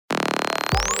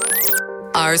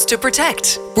Ours to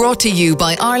Protect. Brought to you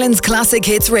by Ireland's Classic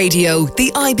Hits Radio,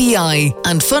 the IBI,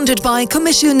 and funded by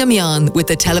Comisiún na Meán with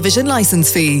the television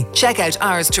licence fee. Check out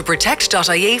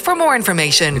ourstoprotect.ie for more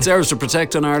information. It's Ours to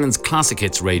Protect on Ireland's Classic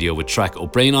Hits Radio with Track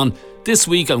O'Brien on. This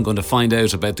week I'm going to find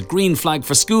out about the Green Flag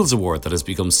for Schools award that has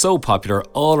become so popular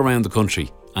all around the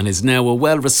country and is now a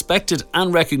well-respected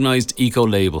and recognised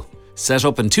eco-label. Set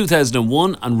up in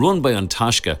 2001 and run by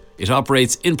Antashka, it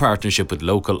operates in partnership with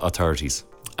local authorities.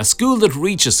 A school that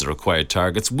reaches the required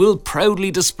targets will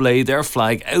proudly display their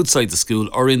flag outside the school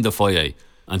or in the foyer.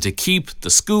 And to keep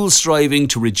the school striving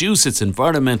to reduce its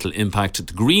environmental impact,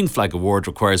 the Green Flag Award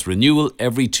requires renewal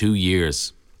every 2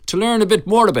 years. To learn a bit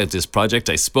more about this project,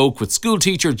 I spoke with school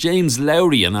teacher James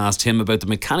Lowry and asked him about the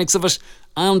mechanics of it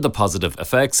and the positive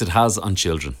effects it has on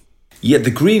children. Yeah,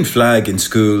 the green flag in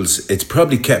schools, it's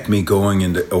probably kept me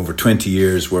going over 20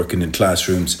 years working in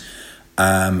classrooms.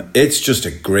 It's just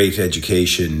a great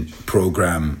education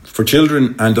programme for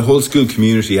children and the whole school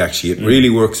community, actually. It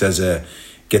really works as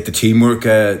get the teamwork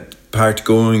part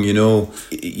going, you know.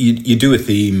 You do a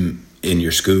theme in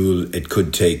your school, it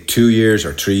could take 2 years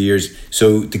or 3 years.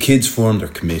 So the kids form their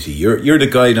committee. You're the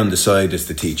guide on the side as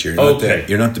the teacher.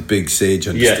 You're not the big sage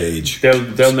on the stage.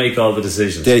 They'll make all the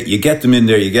decisions. You get them in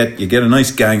there. You get a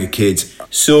nice gang of kids.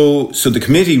 So the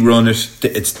committee run it.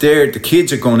 It's there. The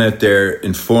kids are going out there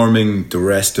informing the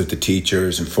rest of the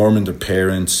teachers, informing their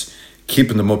parents,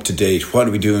 keeping them up to date. What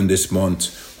are we doing this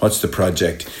month? What's the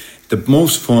project? The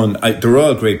most fun, they're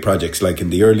all great projects. Like in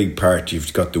the early part,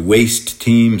 you've got the waste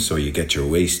team. So you get your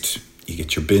waste, you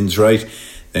get your bins right.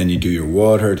 Then you do your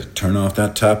water, to turn off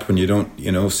that tap when you don't,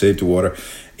 save the water.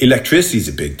 Electricity is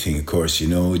a big thing, of course.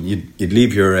 You'd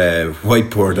leave your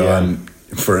whiteboard on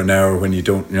for an hour when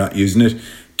you're not using it.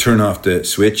 Turn off the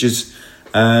switches.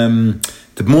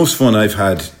 The most fun I've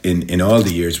had in all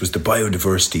the years was the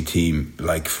biodiversity team.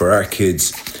 Like for our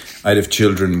kids, I'd have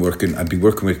children I'd be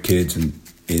working with kids in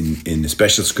a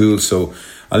special school. So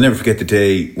I'll never forget the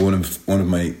day one of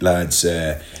my lads,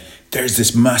 there's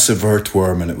this massive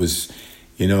earthworm, and it was,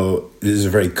 this is a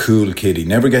very cool kid. He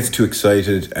never gets too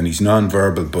excited and he's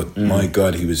non-verbal, but my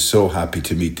God, he was so happy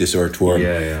to meet this earthworm.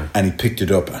 And he picked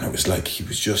it up and it was like, he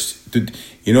was just, the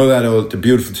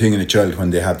beautiful thing in a child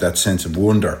when they have that sense of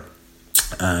wonder.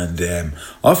 And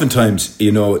oftentimes,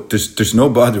 there's no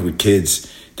bother with kids.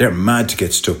 They're mad to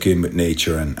get stuck in with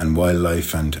nature and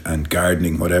wildlife and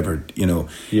gardening, whatever,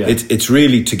 It's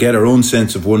really to get our own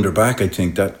sense of wonder back. I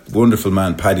think that wonderful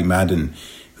man, Paddy Madden,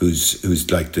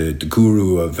 who's like the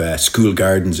guru of school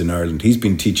gardens in Ireland. He's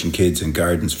been teaching kids in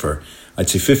gardens for, I'd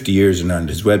say, 50 years in Ireland.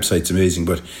 His website's amazing.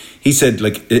 But he said,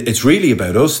 like, it's really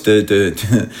about us,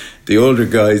 the older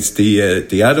guys,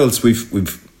 the adults.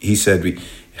 He said,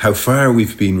 how far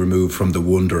we've been removed from the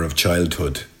wonder of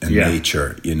childhood and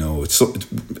nature. I'm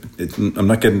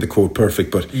not getting the quote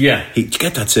perfect, but you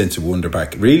get that sense of wonder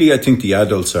back. Really, I think the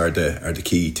adults are the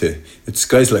key to. It's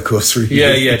guys like us,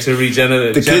 really. To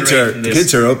regenerate. The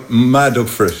kids are mad up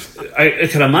for it. I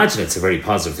can imagine it's a very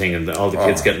positive thing, and all the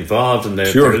kids get involved and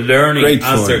they're learning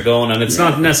as they're going. And it's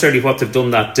not necessarily what they've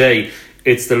done that day.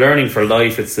 It's the learning for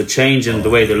life. It's the change in the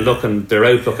way they look and their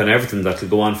outlook and everything that will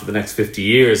go on for the next 50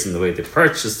 years, and the way they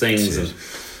purchase things.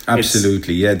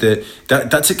 Absolutely,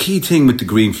 that's a key thing with the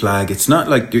green flag. It's not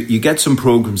like you get some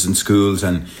programs in schools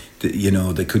and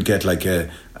they could get like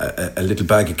a little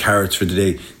bag of carrots for the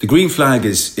day. The green flag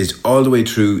is all the way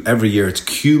through every year. It's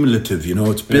cumulative,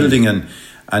 it's building and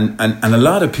a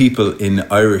lot of people in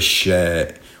Irish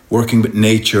working with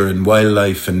nature and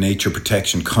wildlife and nature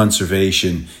protection,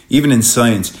 conservation, even in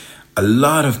science, a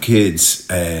lot of kids,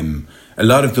 a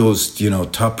lot of those,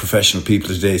 top professional people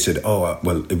today said,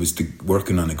 it was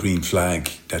working on a green flag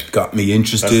that got me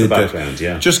interested. That's the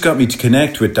background, just got me to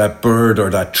connect with that bird or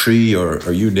that tree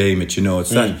or you name it, it's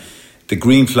that. The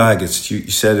green flag, is you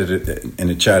said it in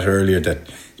a chat earlier, that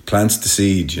plants the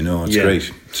seed, it's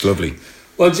great. It's lovely.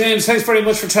 Well, James, thanks very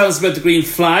much for telling us about the green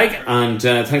flag, and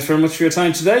thanks very much for your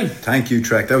time today. Thank you,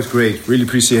 Trek. That was great. Really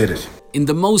appreciate it. In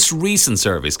the most recent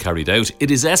surveys carried out, it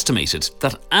is estimated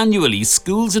that annually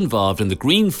schools involved in the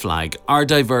green flag are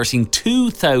diverting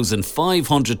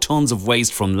 2,500 tonnes of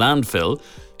waste from landfill.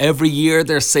 Every year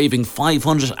they're saving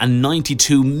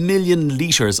 592 million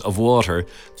litres of water,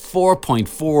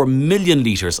 4.4 million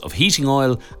litres of heating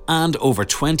oil, and over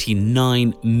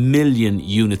 29 million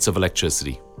units of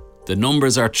electricity. The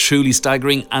numbers are truly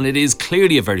staggering, and it is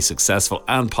clearly a very successful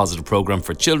and positive programme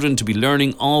for children to be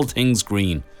learning all things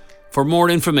green. For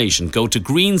more information, go to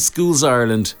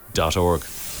greenschoolsireland.org.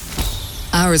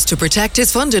 Ours to Protect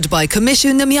is funded by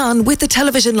Commission Namian with the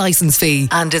television licence fee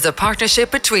and is a partnership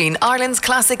between Ireland's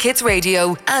Classic Hits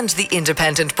Radio and the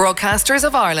Independent Broadcasters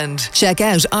of Ireland. Check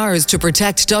out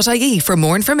ourstoprotect.ie for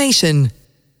more information.